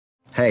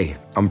Hey,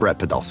 I'm Brett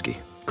Podolsky,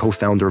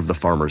 co-founder of The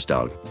Farmer's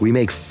Dog. We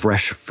make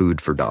fresh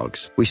food for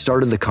dogs. We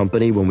started the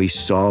company when we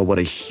saw what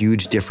a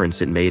huge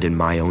difference it made in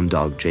my own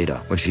dog, Jada,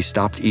 when she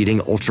stopped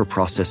eating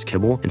ultra-processed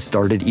kibble and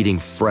started eating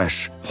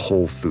fresh,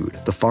 whole food.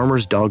 The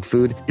Farmer's Dog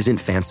food isn't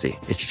fancy.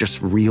 It's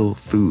just real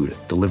food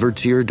delivered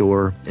to your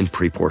door in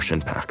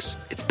pre-portioned packs.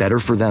 It's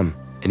better for them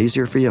and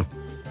easier for you.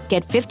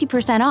 Get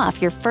 50%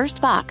 off your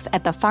first box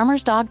at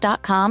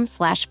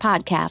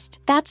thefarmersdog.com/podcast.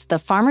 That's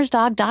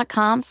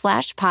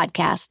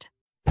thefarmersdog.com/podcast.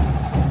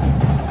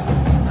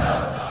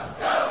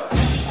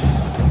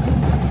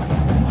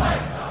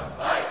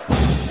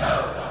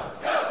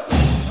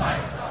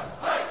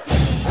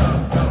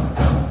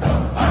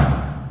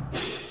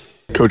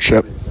 Coach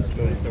Shep.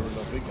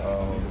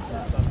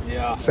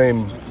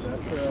 Same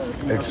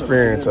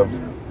experience of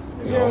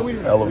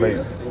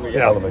elevating.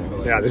 Yeah,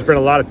 there's been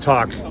a lot of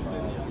talk.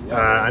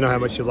 I know how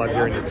much you love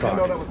hearing the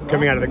talk.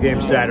 Coming out of the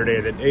game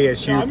Saturday, that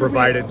ASU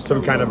provided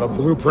some kind of a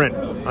blueprint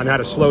on how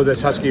to slow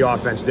this Husky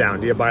offense down.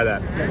 Do you buy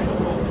that?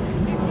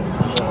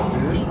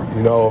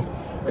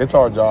 It's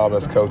our job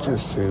as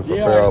coaches to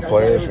prepare our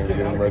players and get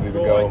them ready to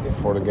go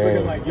for the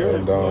game.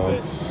 And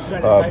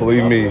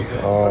believe me,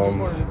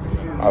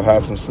 I've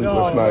had some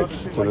sleepless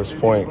nights to this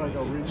point.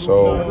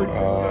 So,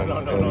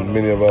 and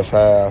many of us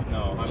have,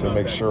 to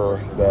make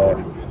sure that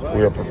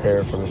we are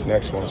prepared for this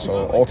next one.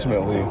 So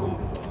ultimately,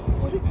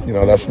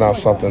 that's not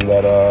something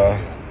that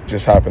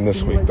just happened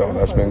this week, though.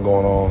 That's been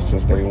going on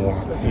since day one.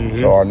 Mm-hmm.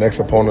 So our next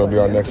opponent will be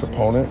our next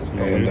opponent,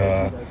 and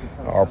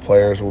our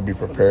players will be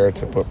prepared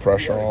to put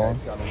pressure on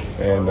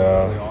and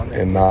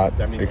not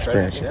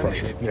experience the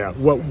pressure. Yeah.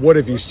 What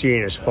have you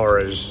seen as far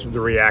as the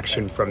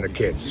reaction from the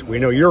kids? We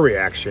know your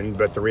reaction,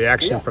 but the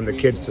reaction from the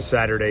kids to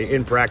Saturday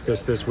in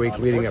practice this week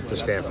leading up to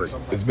Stanford.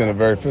 It's been a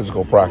very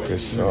physical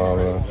practice.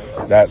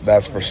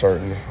 That's for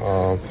certain.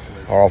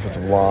 Our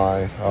offensive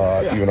line,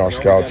 even our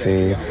scout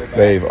team,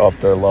 they've upped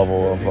their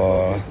level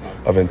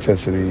of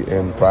intensity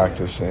in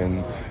practice,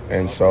 and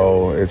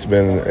so it's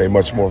been a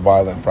much more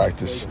violent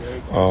practice,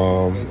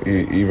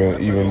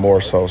 even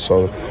more so.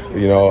 So,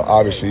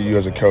 obviously you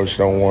as a coach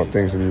don't want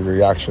things to be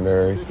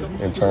reactionary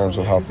in terms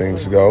of how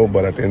things go,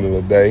 but at the end of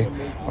the day,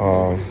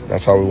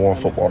 that's how we want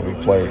football to be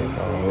played.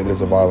 It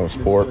is a violent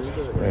sport,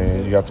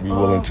 and you have to be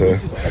willing to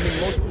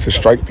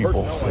strike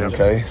people,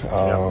 okay?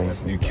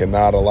 You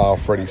cannot allow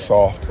Freddie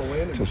Soft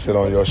to sit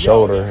on your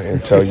shoulder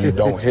until you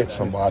don't hit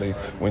somebody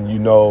when you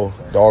know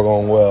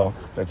doggone well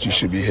that you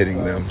should be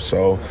hitting them.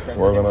 So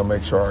we're going to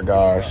make sure our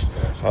guys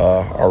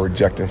are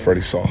rejecting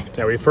Freddie Soft.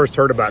 Now, we first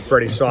heard about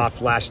Freddie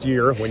Soft last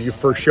year when you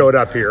first showed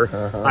up here.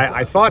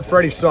 I thought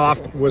Freddie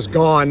Soft was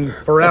gone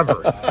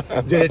forever.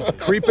 Did it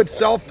creep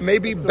itself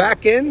maybe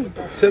back in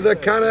to the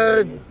kind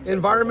of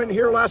environment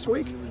here last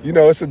week?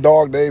 It's the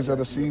dog days of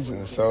the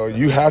season, so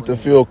you have to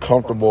feel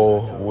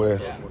comfortable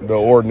with the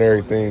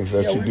ordinary things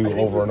that you do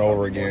over and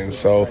over again.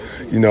 So,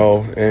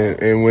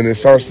 and when it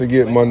starts to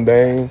get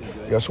mundane,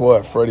 guess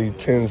what? Freddie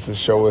tends to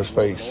show his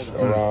face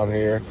around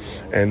here,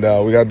 and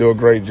we got to do a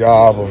great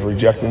job of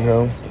rejecting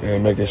him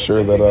and making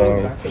sure that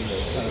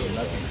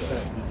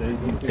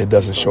it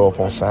doesn't show up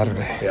on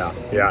Saturday. Yeah.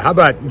 How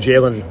about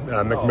Jalen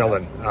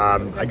McMillan?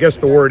 I guess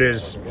the word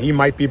is he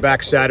might be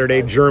back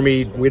Saturday.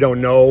 Jeremy, we don't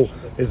know.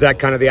 Is that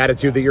kind of the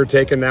attitude that you're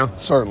taking now?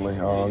 Certainly.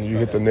 You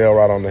hit the nail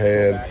right on the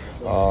head.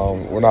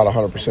 We're not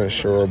 100%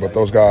 sure, but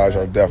those guys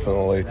are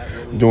definitely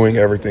doing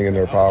everything in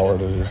their power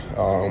to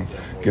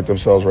get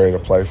themselves ready to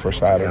play for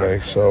Saturday.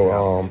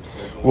 So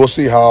we'll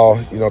see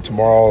how,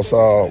 tomorrow's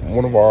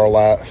one of our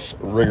last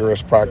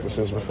rigorous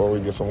practices before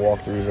we get some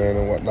walkthroughs in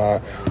and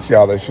whatnot, see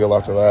how they feel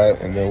after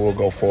that, and then we'll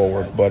go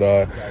forward.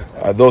 But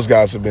those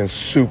guys have been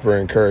super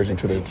encouraging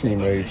to their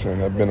teammates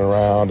and have been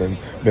around and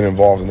been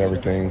involved in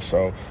everything.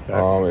 So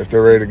if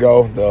they're ready to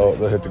go,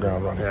 they'll hit the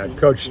ground running. Yeah,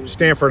 Coach,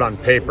 Stanford on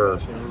paper,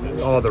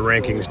 all the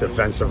rankings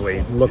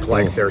defensively look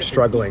like they're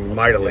struggling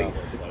mightily.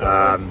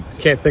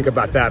 Can't think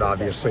about that,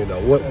 obviously,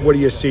 though. What do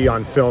you see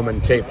on film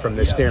and tape from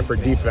this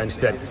Stanford defense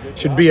that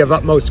should be of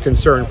utmost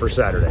concern for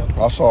Saturday?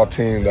 I saw a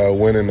team that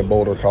went into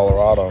Boulder,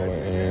 Colorado,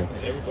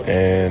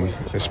 and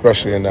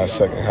especially in that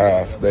second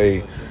half,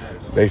 they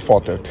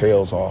fought their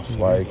tails off.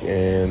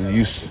 And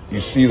you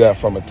see that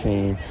from a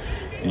team.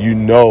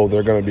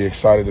 They're going to be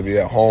excited to be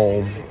at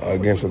home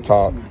against a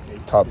top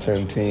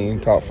 10 team,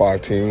 top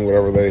 5 team,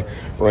 whatever they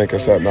rank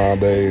us at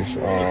nowadays.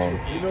 They're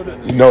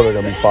going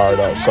to be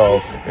fired up.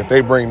 So if they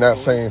bring that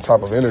same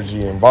type of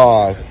energy and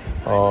vibe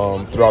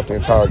throughout the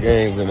entire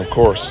game, then of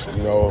course,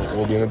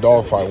 we'll be in a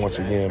dogfight once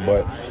again.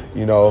 But,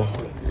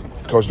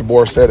 Coach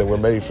DeBoer said it, we're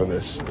made for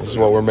this. This is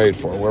what we're made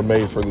for. We're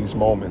made for these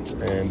moments.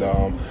 And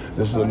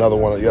this is yet another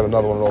one of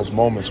those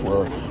moments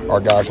where our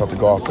guys have to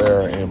go out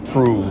there and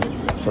prove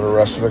to the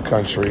rest of the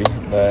country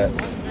that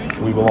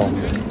we belong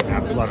here. Yeah,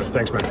 love it.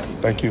 Thanks, man.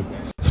 Thank you.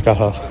 Scott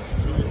Huff.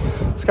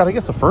 Scott, I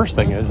guess the first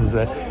thing is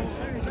that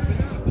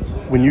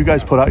when you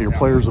guys put out your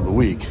players of the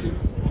week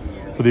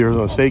for the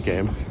Arizona State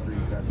game,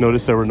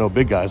 notice there were no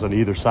big guys on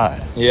either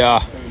side.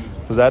 Yeah.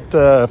 Was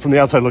that from the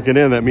outside looking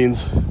in? That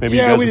means maybe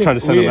you guys were trying to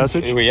send a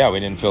message. We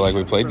didn't feel like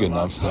we played good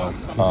enough. So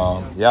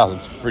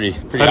that's pretty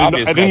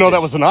obvious. I didn't know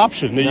that was an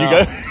option. That you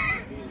guys.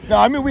 No,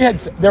 I mean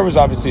there was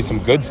obviously some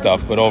good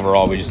stuff, but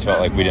overall we just felt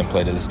like we didn't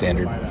play to the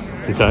standard.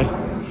 Okay.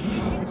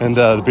 And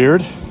the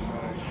beard,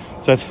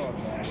 is that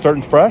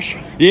starting fresh?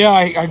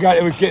 Yeah,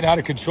 it was getting out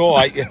of control.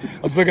 I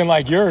was looking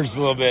like yours a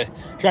little bit,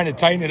 trying to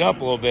tighten it up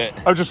a little bit.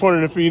 I was just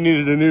wondering if you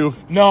needed a new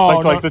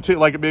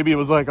like maybe it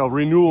was like a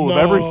renewal of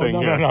everything.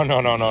 No.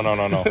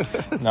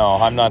 No,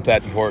 I'm not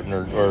that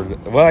important or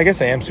well, I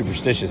guess I am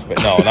superstitious, but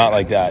no, not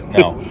like that.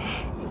 No.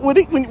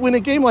 When a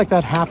game like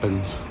that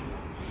happens,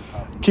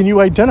 can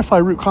you identify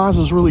root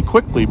causes really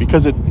quickly?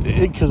 Because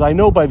I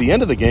know by the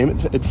end of the game,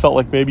 it felt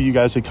like maybe you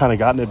guys had kind of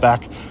gotten it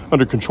back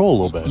under control a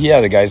little bit.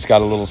 Yeah, the guys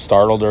got a litlittle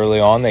startled early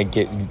on.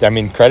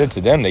 Credit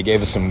to them. They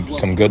gave us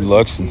some good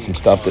looks and some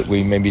stuff that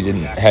we maybe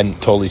hadn't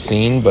totally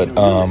seen. But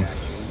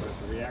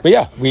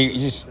yeah,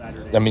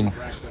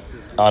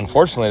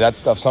 unfortunately, that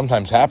stuff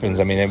sometimes happens.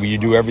 I mean, you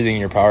do everything in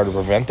your power to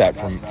prevent that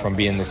from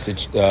being the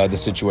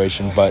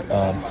situation. But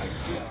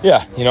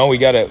yeah, we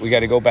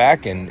gotta go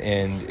back and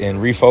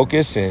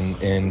refocus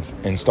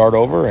and start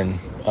over. And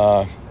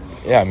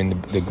yeah, I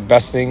mean the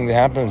best thing that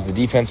happened was the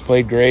defense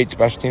played great,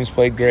 special teams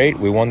played great.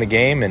 We won the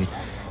game and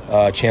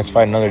a chance to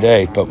fight another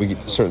day. But we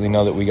certainly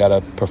know that we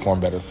gotta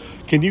perform better.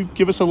 Can you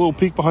give us a little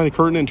peek behind the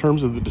curtain in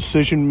terms of the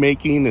decision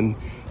making and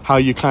how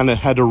you kind of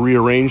had to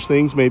rearrange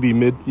things maybe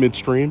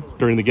midstream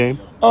during the game?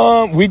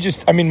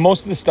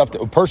 Most of the stuff,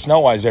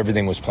 personnel-wise,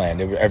 everything was planned.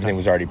 Everything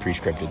was already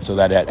pre-scripted, so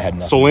that had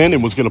nothing. So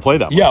Landon was going to play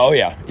that much. Yeah, oh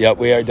yeah. Yeah,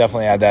 we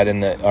definitely had that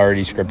in the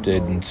already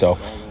scripted, and so,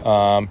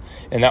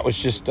 and that was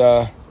just,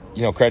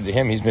 credit to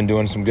him. He's been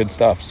doing some good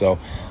stuff, so,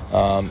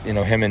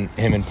 him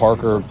and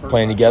Parker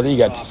playing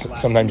together.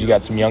 Sometimes you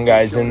got some young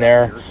guys in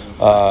there,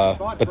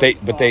 but they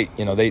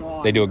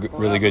do a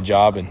really good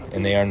job,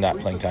 and they earn that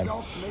playing time.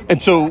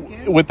 And so,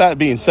 with that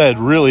being said,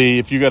 really,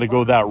 if you got to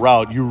go that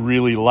route, you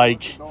really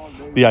like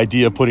the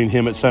idea of putting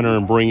him at center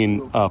and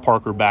bringing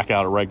Parker back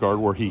out at right guard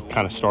where he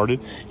kind of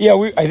started?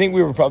 Yeah, I think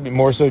we were probably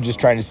more so just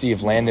trying to see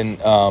if Landon,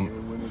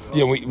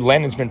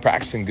 Landon's been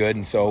practicing good,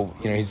 and so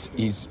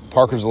he's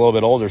Parker's a little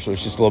bit older, so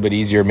it's just a little bit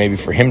easier maybe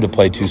for him to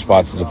play two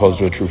spots as opposed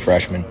to a true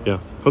freshman. Yeah.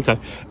 Okay.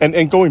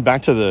 And going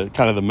back to the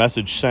kind of the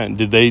message sent,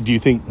 do you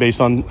think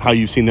based on how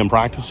you've seen them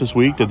practice this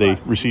week, did they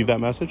receive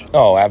that message?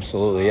 Oh,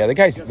 absolutely. Yeah,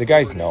 the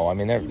guys know. I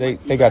mean,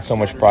 they got so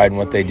much pride in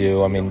what they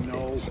do. I mean,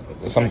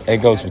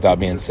 it goes without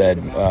being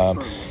said.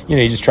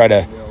 You just try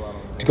to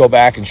go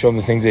back and show them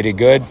the things they did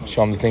good,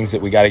 show them the things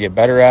that we got to get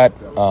better at,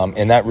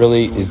 and that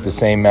really is the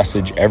same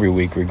message every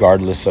week,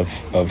 regardless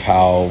of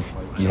how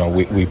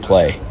we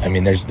play. I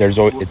mean,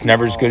 it's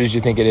never as good as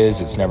you think it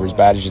is. It's never as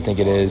bad as you think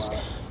it is.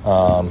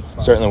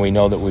 Certainly, we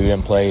know that we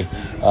didn't play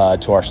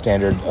to our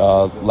standard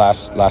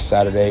last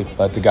Saturday,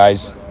 but the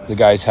guys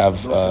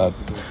have.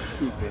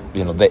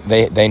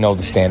 They know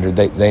the standard.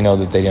 They know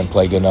that they didn't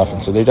play good enough,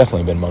 and so they've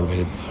definitely been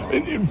motivated.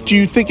 Do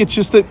you think it's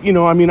just that,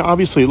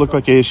 obviously it looked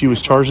like ASU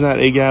was charging that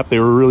A-gap. They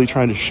were really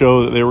trying to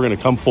show that they were going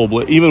to come full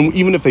blitz,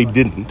 even if they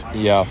didn't.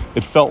 Yeah.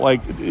 It felt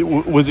like,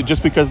 was it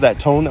just because that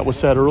tone that was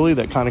set early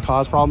that kind of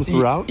caused problems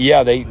throughout?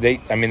 Yeah, they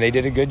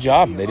did a good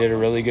job. They did a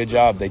really good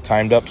job. They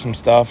timed up some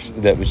stuff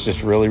that was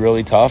just really,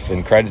 really tough,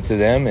 and credit to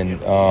them.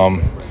 And,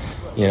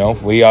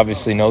 we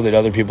obviously know that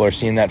other people are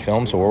seeing that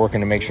film, so we're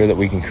working to make sure that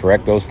we can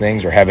correct those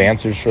things or have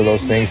answers for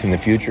those things in the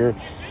future,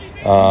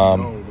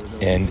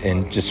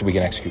 and just so we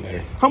can execute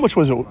better. How much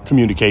was it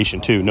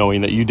communication, too,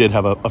 knowing that you did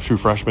have a true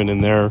freshman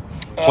in there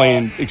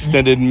playing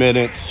extended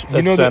minutes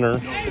at center?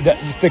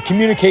 The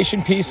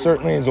communication piece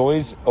certainly is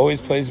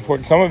always plays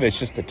important. Some of it's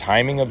just the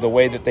timing of the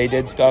way that they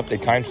did stuff. They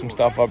timed some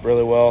stuff up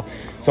really well.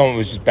 Some of it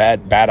was just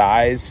bad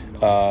eyes,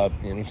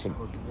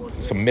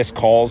 some missed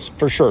calls,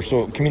 for sure.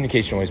 So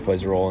communication always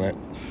plays a role in it.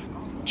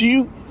 Do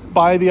you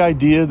buy the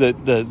idea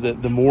that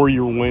the more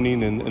you're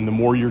winning and the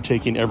more you're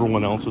taking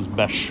everyone else's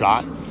best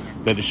shot,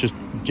 that it's just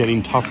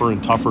getting tougher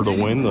and tougher to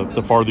win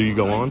the farther you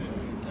go on?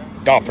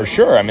 Oh, for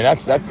sure. I mean,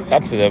 that's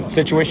the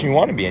situation you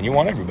want to be in. You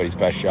want everybody's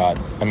best shot.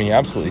 I mean, you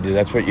absolutely do.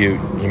 That's what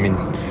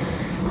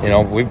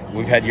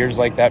we've had years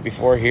like that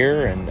before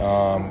here, and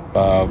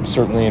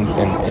certainly in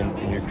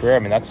your career. I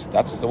mean, that's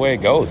the way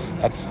it goes.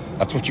 That's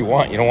what you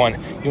want. You don't want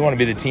to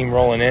be the team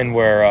rolling in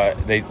where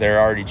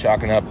they're already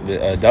chalking up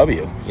a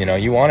W.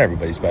 You want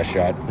everybody's best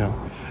shot.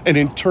 Yeah. And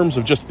in terms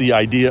of just the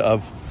idea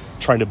of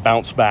trying to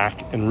bounce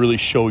back and really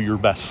show your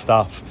best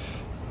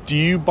stuff, do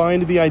you buy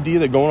into the idea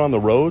that going on the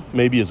road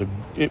maybe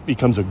it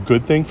becomes a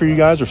good thing for you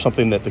guys, or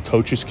something that the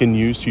coaches can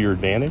use to your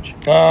advantage?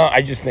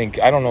 I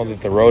don't know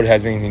that the road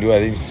has anything to do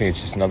with it. I just think it's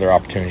just another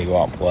opportunity to go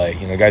out and play.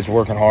 The guys are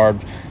working hard.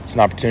 It's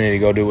an opportunity to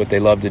go do what they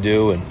love to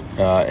do,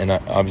 and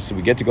obviously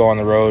we get to go on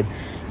the road,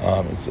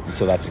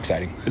 so that's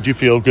exciting. Do you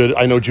feel good?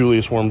 I know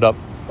Julius warmed up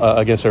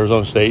against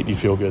Arizona State. Do you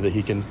feel good that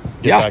he can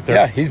get back there?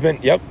 Yeah, he's been.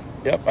 Yep.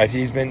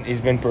 He's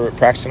been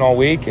practicing all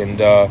week,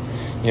 and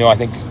I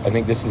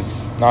think this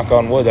is, knock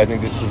on wood, I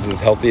think this is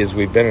as healthy as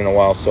we've been in a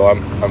while. So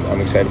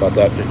I'm excited about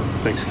that.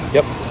 Thanks, Scott.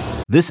 Yep.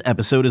 This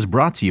episode is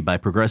brought to you by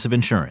Progressive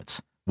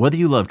Insurance. Whether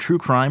you love true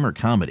crime or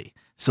comedy,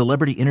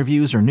 celebrity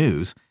interviews or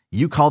news,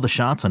 you call the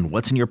shots on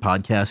what's in your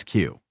podcast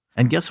queue.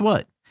 And guess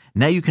what?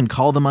 Now you can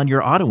call them on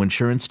your auto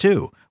insurance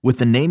too with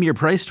the Name Your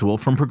Price tool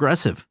from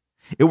Progressive.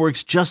 It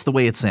works just the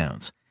way it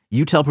sounds.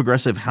 You tell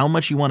Progressive how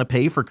much you want to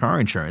pay for car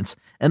insurance,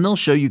 and they'll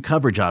show you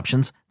coverage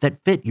options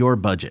that fit your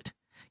budget.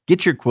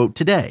 Get your quote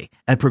today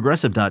at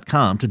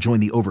Progressive.com to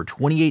join the over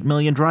 28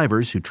 million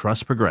drivers who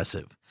trust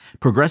Progressive.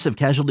 Progressive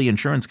Casualty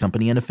Insurance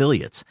Company and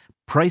Affiliates.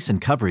 Price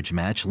and coverage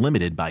match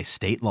limited by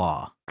state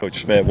law. Coach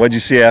Schmidt, what did you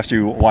see after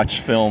you watched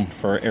film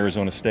for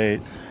Arizona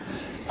State?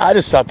 I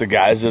just thought the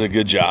guys did a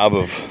good job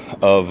of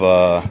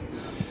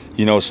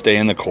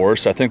staying the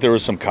course. I think there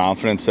was some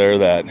confidence there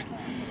that,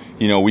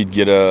 we'd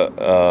get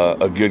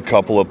a good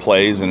couple of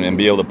plays and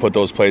be able to put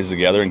those plays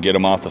together and get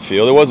them off the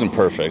field. It wasn't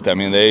perfect. I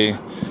mean,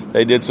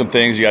 they did some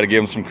things. You got to give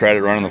them some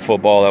credit running the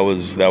football.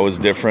 That was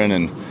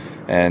different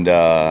and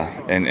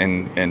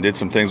did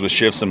some things with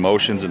shifts and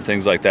motions and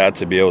things like that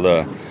to be able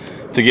to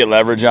get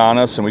leverage on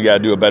us, and we got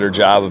to do a better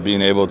job of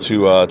being able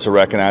to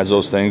recognize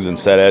those things and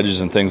set edges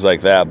and things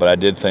like that. But I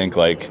did think,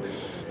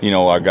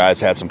 our guys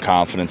had some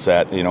confidence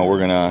that, we're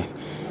going to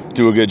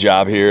do a good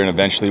job here, and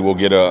eventually we'll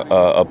get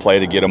a play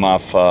to get them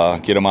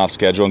off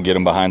schedule and get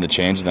them behind the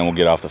change, and then we'll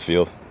get off the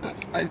field.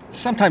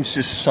 Sometimes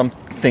just some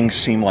things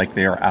seem like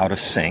they're out of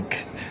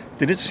sync.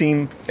 Did it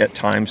seem at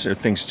times that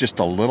things just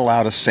a little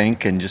out of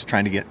sync and just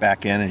trying to get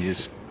back in and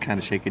just kind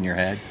of shaking your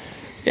head?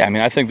 Yeah, I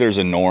mean, I think there's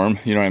a norm.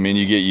 You know what I mean?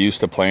 You get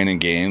used to playing in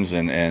games,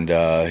 and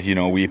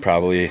we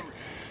probably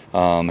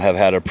have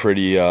had a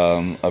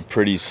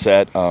pretty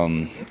set,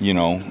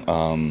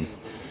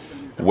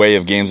 way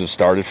of games have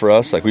started for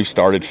us. Like, we've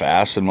started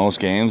fast in most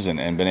games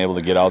and been able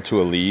to get out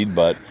to a lead.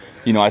 But,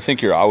 I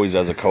think you're always,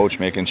 as a coach,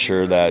 making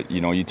sure that,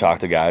 you talk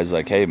to guys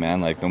like, hey, man,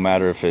 like, no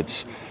matter if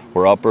it's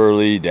we're up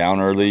early,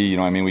 down early,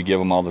 we give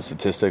them all the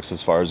statistics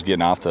as far as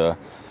getting off to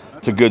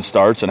good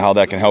starts and how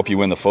that can help you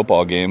win the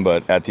football game.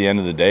 But at the end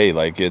of the day,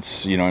 like,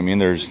 it's,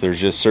 there's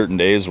just certain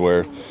days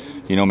where,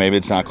 maybe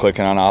it's not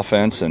clicking on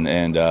offense and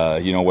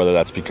whether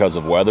that's because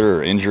of weather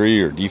or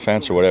injury or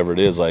defense or whatever it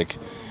is, like,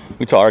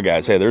 we tell our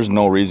guys, hey, there's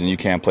no reason you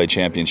can't play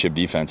championship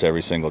defense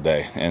every single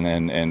day.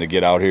 And to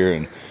get out here,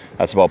 and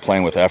that's about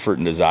playing with effort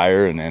and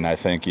desire. And I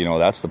think,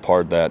 that's the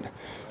part that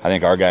I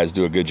think our guys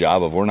do a good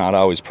job of. We're not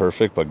always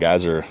perfect, but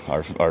guys are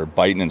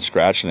biting and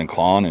scratching and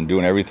clawing and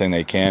doing everything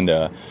they can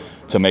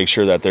to make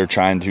sure that they're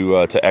trying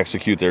to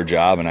execute their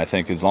job. And I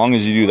think as long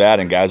as you do that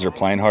and guys are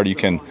playing hard, you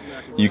can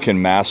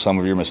mask some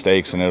of your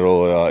mistakes, and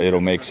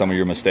it'll make some of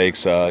your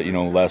mistakes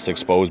less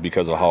exposed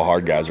because of how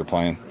hard guys are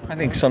playing. I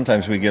think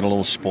sometimes we get a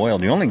little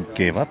spoiled. You only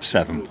gave up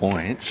 7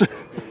 points.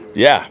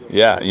 Yeah,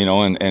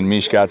 and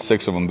Mish got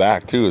 6 of them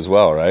back too as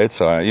well, right?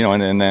 So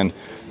and then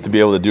to be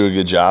able to do a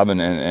good job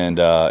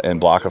and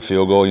block a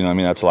field goal,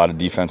 that's a lot of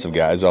defensive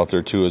guys out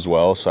there too as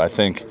well. So I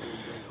think,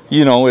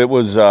 it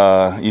was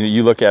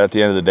you look at it at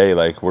the end of the day,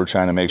 like, we're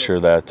trying to make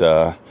sure that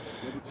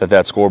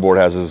that scoreboard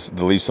has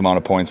the least amount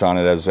of points on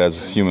it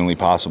as humanly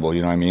possible.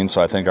 You know what I mean?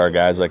 So I think our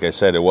guys, like I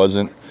said, it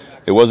wasn't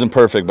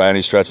perfect by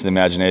any stretch of the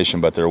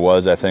imagination, but there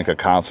was, I think, a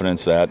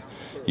confidence that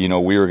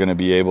we were going to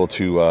be able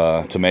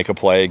to make a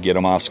play, get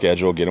them off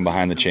schedule, get them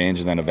behind the change,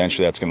 and then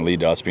eventually that's going to lead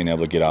to us being able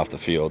to get off the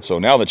field. So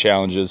now the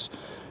challenge is,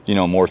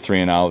 more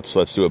 3-and-outs.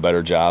 Let's do a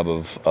better job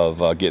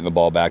of getting the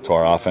ball back to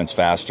our offense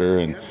faster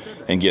and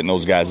getting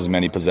those guys as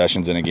many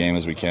possessions in a game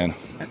as we can.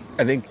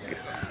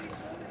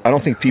 I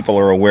don't think people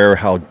are aware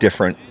how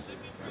different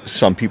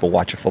some people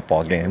watch a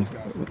football game.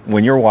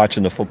 When you're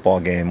watching the football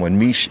game, when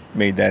Mish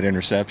made that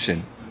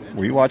interception,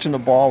 were you watching the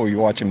ball? Were you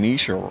watching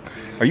Mish, or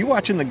are you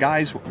watching the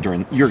guys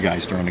during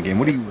the game?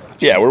 What are you watching?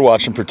 Yeah, we're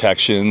watching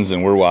protections,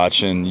 and we're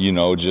watching,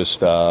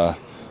 just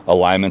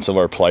alignments of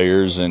our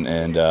players,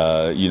 and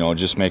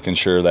just making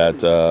sure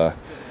that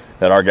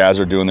our guys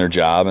are doing their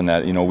job, and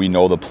that we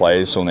know the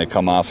plays. So when they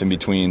come off in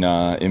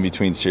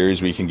between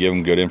series, we can give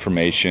them good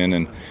information,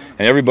 and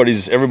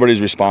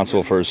everybody's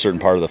responsible for a certain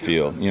part of the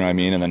field. You know what I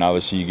mean? And then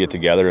obviously you get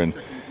together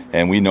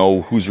and we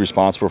know who's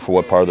responsible for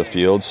what part of the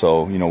field.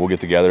 So, we'll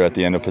get together at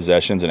the end of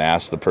possessions and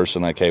ask the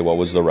person, like, hey, what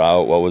was the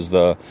route? What was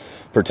the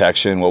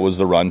protection? What was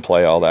the run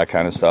play? All that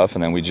kind of stuff.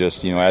 And then we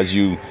just, as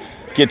you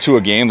get to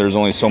a game, there's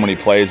only so many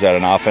plays that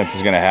an offense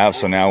is going to have.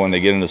 So now when they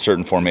get into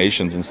certain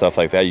formations and stuff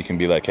like that, you can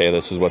be like, hey,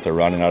 this is what they're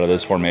running out of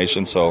this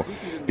formation, so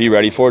be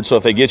ready for it. So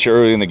if they get you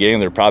early in the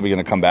game, they're probably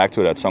going to come back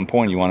to it at some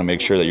point. You want to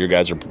make sure that your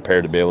guys are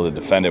prepared to be able to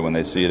defend it when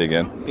they see it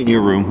again. In your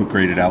room, who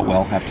graded out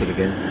well after the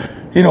game?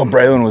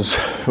 Braylon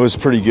was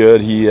pretty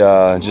good. He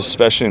just,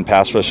 especially in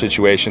pass rush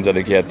situations, I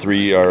think he had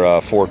 3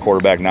 or 4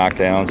 quarterback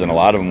knockdowns, and a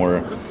lot of them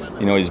were,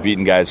 he's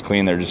beating guys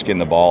clean. They're just getting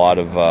the ball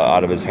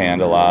out of his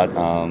hand a lot.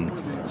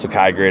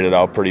 Sakai graded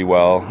out pretty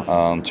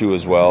well, too,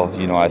 as well.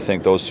 I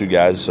think those 2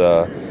 guys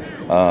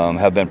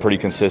have been pretty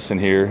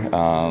consistent here.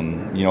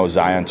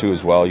 Zion, too,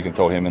 as well. You can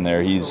throw him in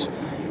there. He's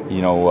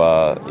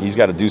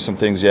got to do some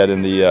things yet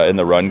in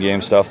the run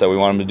game stuff that we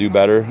want him to do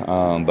better.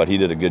 But he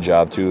did a good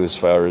job, too, as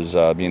far as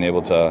being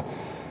able to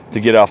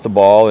get off the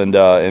ball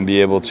and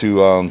be able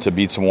to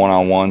beat some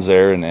one-on-ones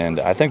there. And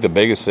I think the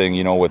biggest thing,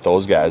 with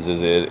those guys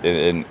is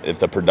if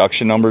the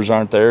production numbers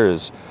aren't there,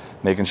 is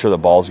making sure the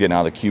ball's getting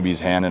out of the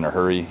QB's hand in a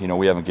hurry.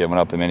 We haven't given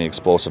up many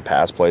explosive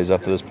pass plays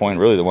up to this point.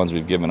 Really, the ones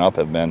we've given up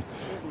have been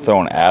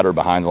thrown at or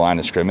behind the line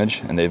of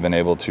scrimmage, and they've been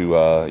able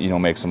to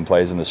make some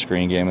plays in the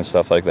screen game and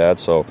stuff like that.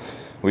 So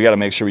we got to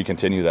make sure we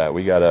continue that.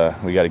 We got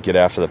to get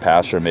after the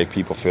passer and make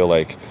people feel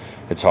like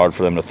it's hard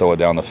for them to throw it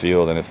down the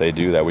field, and if they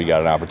do that, we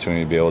got an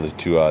opportunity to be able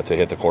to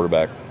hit the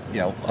quarterback.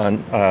 Yeah,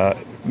 on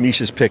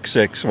Misha's pick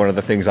six, one of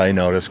the things I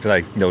noticed,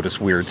 because I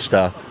noticed weird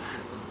stuff,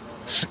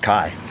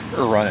 Sakai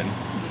running.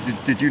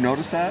 Did you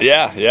notice that?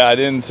 Yeah, I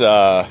didn't.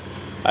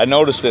 I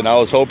noticed it, and I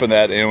was hoping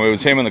that it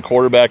was him and the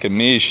quarterback and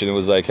Mish, and it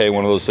was like, hey,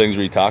 one of those things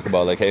where you talk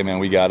about, like, hey, man,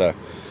 we got to,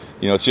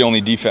 it's the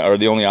only defense or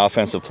the only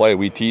offensive play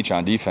we teach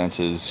on defense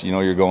is,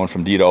 you're going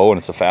from D to O, and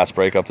it's a fast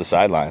break up the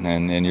sideline,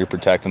 and you're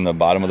protecting the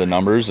bottom of the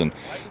numbers and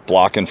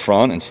block in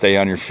front and stay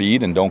on your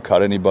feet and don't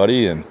cut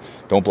anybody and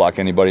don't block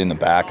anybody in the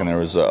back. And there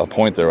was a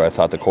point there where I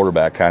thought the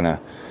quarterback kind of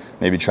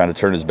maybe trying to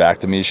turn his back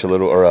to Mish a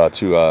little, or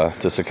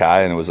to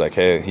Sakai, and it was like,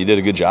 hey, he did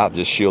a good job.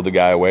 Just shield the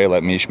guy away,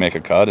 let Mish make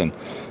a cut, and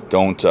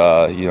don't,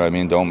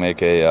 don't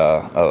make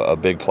a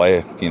big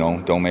play.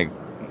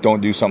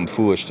 Don't do something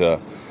foolish to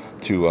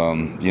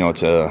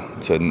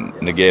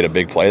negate a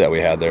big play that we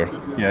had there.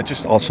 Yeah,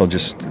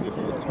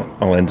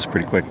 I'll end this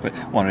pretty quick, but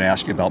I wanted to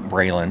ask you about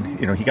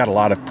Braylon. He got a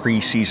lot of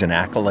preseason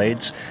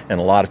accolades,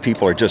 and a lot of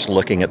people are just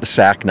looking at the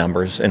sack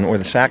numbers, and where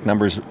the sack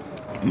numbers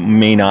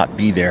may not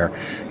be there,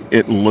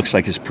 it looks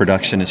like his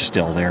production is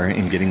still there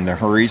in getting the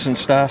hurries and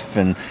stuff,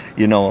 and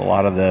a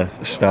lot of the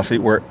stuff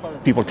where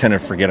people tend to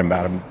forget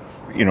about him,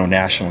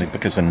 nationally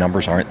because the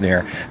numbers aren't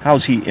there.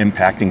 How's he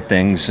impacting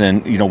things,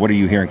 and what are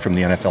you hearing from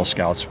the NFL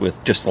scouts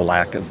with just the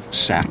lack of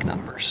sack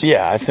numbers?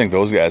 Yeah, I think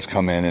those guys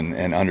come in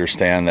and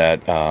understand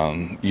that.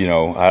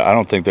 I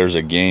don't think there's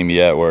a game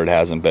yet where it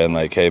hasn't been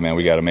like, hey man,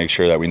 we got to make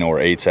sure that we know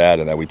where 8's at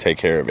and that we take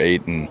care of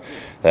 8, and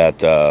that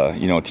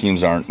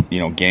teams aren't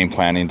game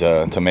planning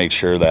to make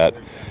sure that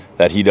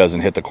he doesn't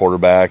hit the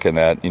quarterback and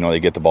that they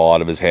get the ball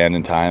out of his hand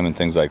in time and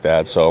things like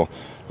that. So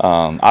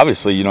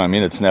obviously,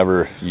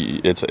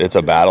 it's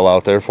a battle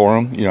out there for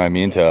him,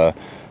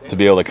 to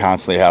be able to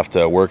constantly have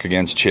to work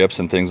against chips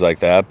and things like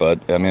that.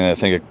 But I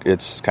think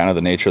it's kind of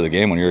the nature of the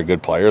game. When you're a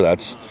good player,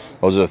 those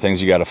are the things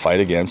you got to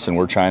fight against, and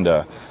we're trying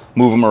to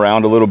move him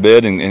around a little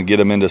bit and get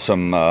him into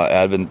some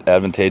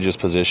advantageous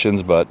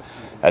positions. But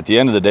at the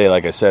end of the day,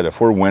 like I said, if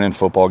we're winning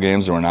football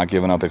games and we're not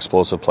giving up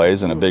explosive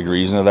plays, and a big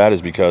reason of that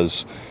is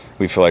because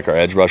we feel like our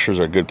edge rushers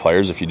are good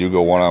players. If you do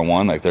go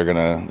one-on-one, like they're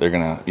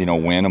gonna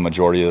win a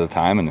majority of the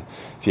time. And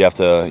if you have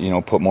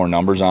to put more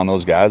numbers on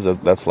those guys,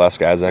 that's less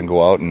guys that can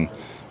go out and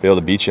be able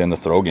to beat you in the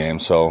throw game.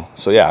 So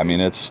yeah,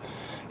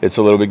 it's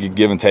a little bit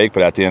give and take.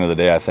 But at the end of the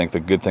day, I think the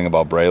good thing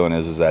about Braylon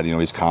is that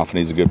he's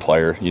confident, he's a good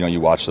player. You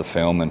watch the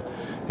film and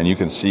you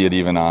can see it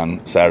even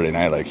on Saturday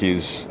night. Like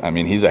he's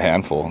a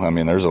handful.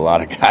 There's a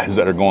lot of guys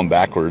that are going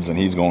backwards and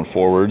he's going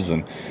forwards,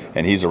 and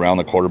he's around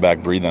the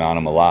quarterback breathing on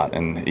him a lot.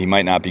 And he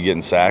might not be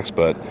getting sacks,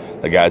 but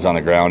the guy's on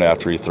the ground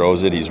after he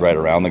throws it. He's right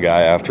around the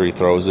guy after he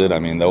throws it.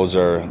 Those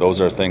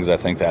are things I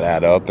think that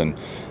add up.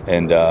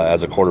 And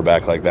as a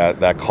quarterback like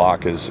that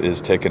clock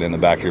is ticking in the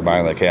back of your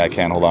mind, like, hey, I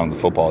can't hold on to the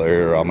football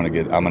there, or I'm gonna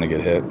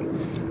get hit.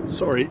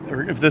 Sorry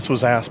if this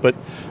was asked, but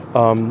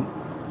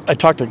I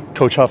talked to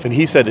Coach Huff, and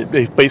he said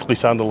it basically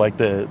sounded like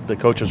the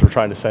coaches were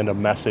trying to send a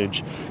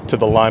message to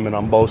the linemen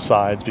on both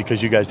sides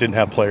because you guys didn't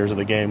have players of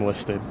the game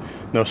listed.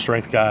 No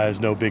strength guys,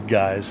 no big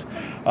guys.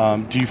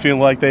 Do you feel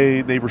like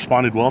they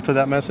responded well to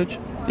that message?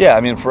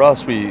 Yeah, for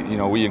us,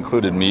 we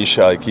included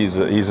Misha. Like he's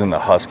in the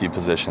Husky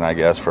position, I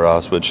guess, for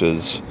us, which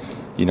is,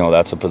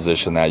 that's a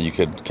position that you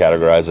could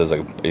categorize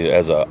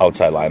as a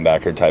outside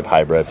linebacker type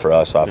hybrid for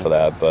us off of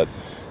that. But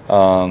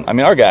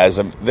our guys,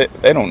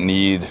 they don't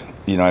need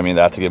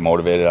that to get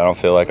motivated. I don't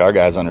feel like our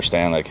guys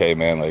understand, like, hey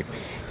man, like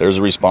there's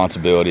a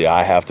responsibility.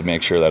 I have to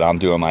make sure that I'm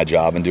doing my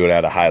job and doing it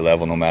at a high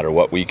level, no matter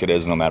what week it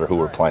is, no matter who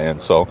we're playing.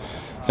 So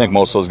I think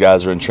most of those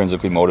guys are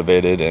intrinsically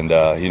motivated, and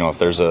if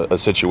there's a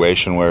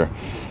situation where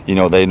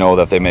they know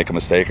that they make a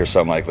mistake or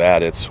something like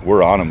that,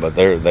 we're on them. But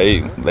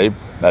they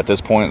at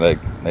this point,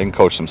 like, they can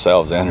coach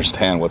themselves. They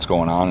understand what's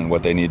going on and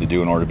what they need to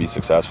do in order to be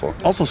successful.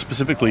 Also,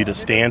 specifically to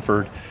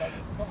Stanford,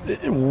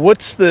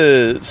 what's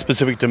the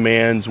specific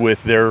demands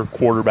with their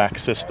quarterback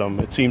system?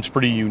 It seems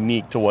pretty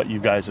unique to what you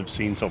guys have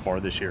seen so far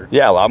this year.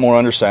 Yeah, a lot more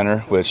under center,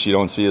 which you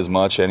don't see as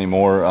much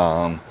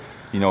anymore.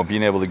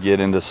 Being able to get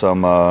into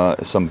some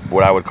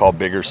what I would call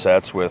bigger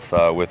sets with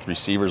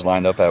receivers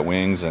lined up at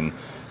wings and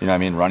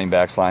running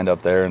backs lined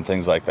up there and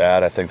things like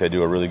that. I think they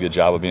do a really good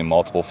job of being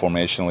multiple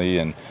formationally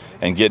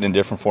and getting in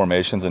different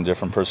formations and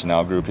different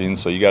personnel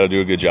groupings. So you got to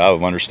do a good job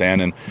of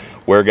understanding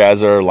where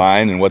guys are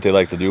aligned and what they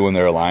like to do when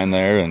they're aligned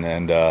there.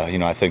 And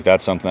I think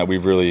that's something that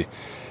we've really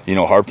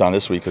harped on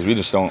this week, because we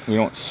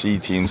don't see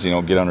teams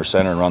get under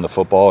center and run the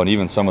football. And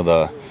even some of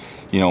the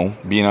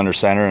being under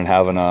center and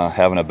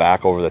having a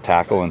back over the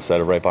tackle instead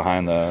of right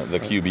behind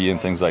the QB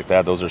and things like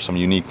that. Those are some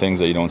unique things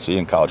that you don't see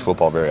in college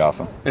football very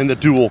often. And the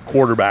dual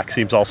quarterback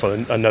seems also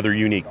another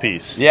unique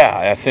piece. Yeah,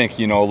 I think,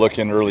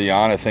 looking early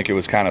on, I think it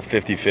was kind of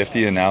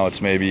 50-50, and now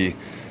it's maybe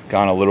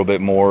gone a little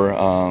bit more,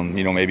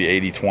 maybe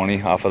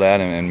 80-20 off of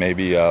that, and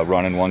maybe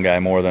running one guy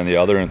more than the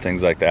other and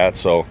things like that.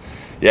 So,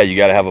 yeah, you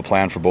got to have a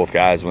plan for both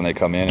guys when they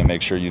come in and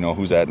make sure you know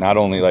who's at, not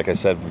only, like I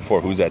said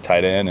before, who's at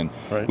tight end and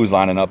who's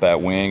lining up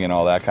at wing and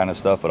all that kind of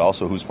stuff, but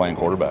also who's playing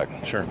quarterback.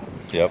 Sure.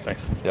 Yep.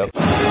 Thanks. Yep.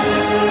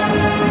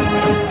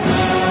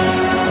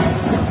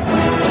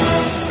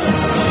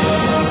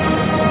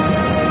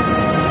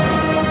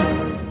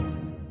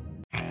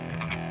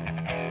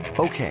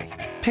 Okay,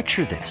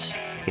 picture this.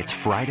 It's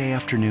Friday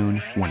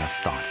afternoon when a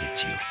thought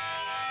hits you.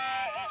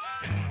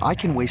 I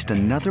can waste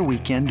another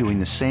weekend doing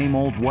the same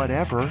old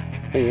whatever,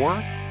 or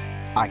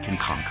I can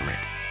conquer it.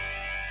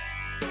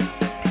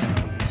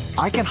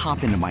 I can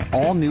hop into my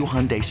all-new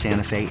Hyundai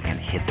Santa Fe and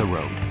hit the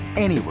road.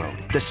 Any road.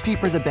 The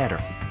steeper, the better.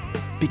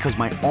 Because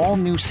my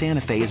all-new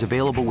Santa Fe is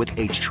available with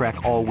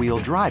H-Track all-wheel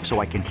drive, so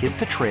I can hit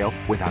the trail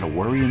without a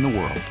worry in the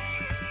world.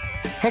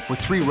 Heck, with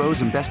 3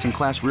 rows and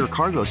best-in-class rear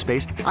cargo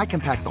space, I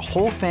can pack the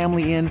whole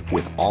family in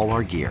with all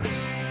our gear.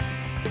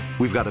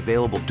 We've got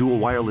available dual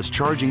wireless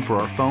charging for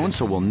our phones,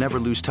 so we'll never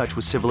lose touch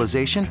with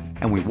civilization,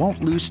 and we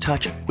won't lose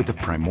touch with the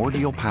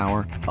primordial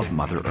power of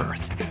Mother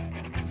Earth.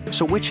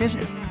 So which is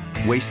it?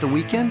 Waste the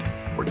weekend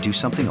or do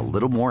something a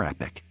little more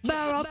epic?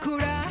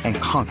 And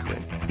conquer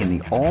it in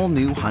the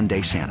all-new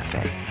Hyundai Santa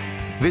Fe.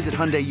 Visit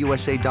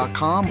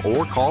HyundaiUSA.com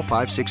or call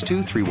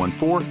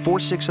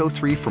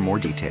 562-314-4603 for more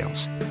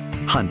details.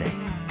 Hyundai,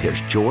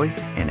 there's joy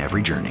in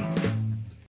every journey.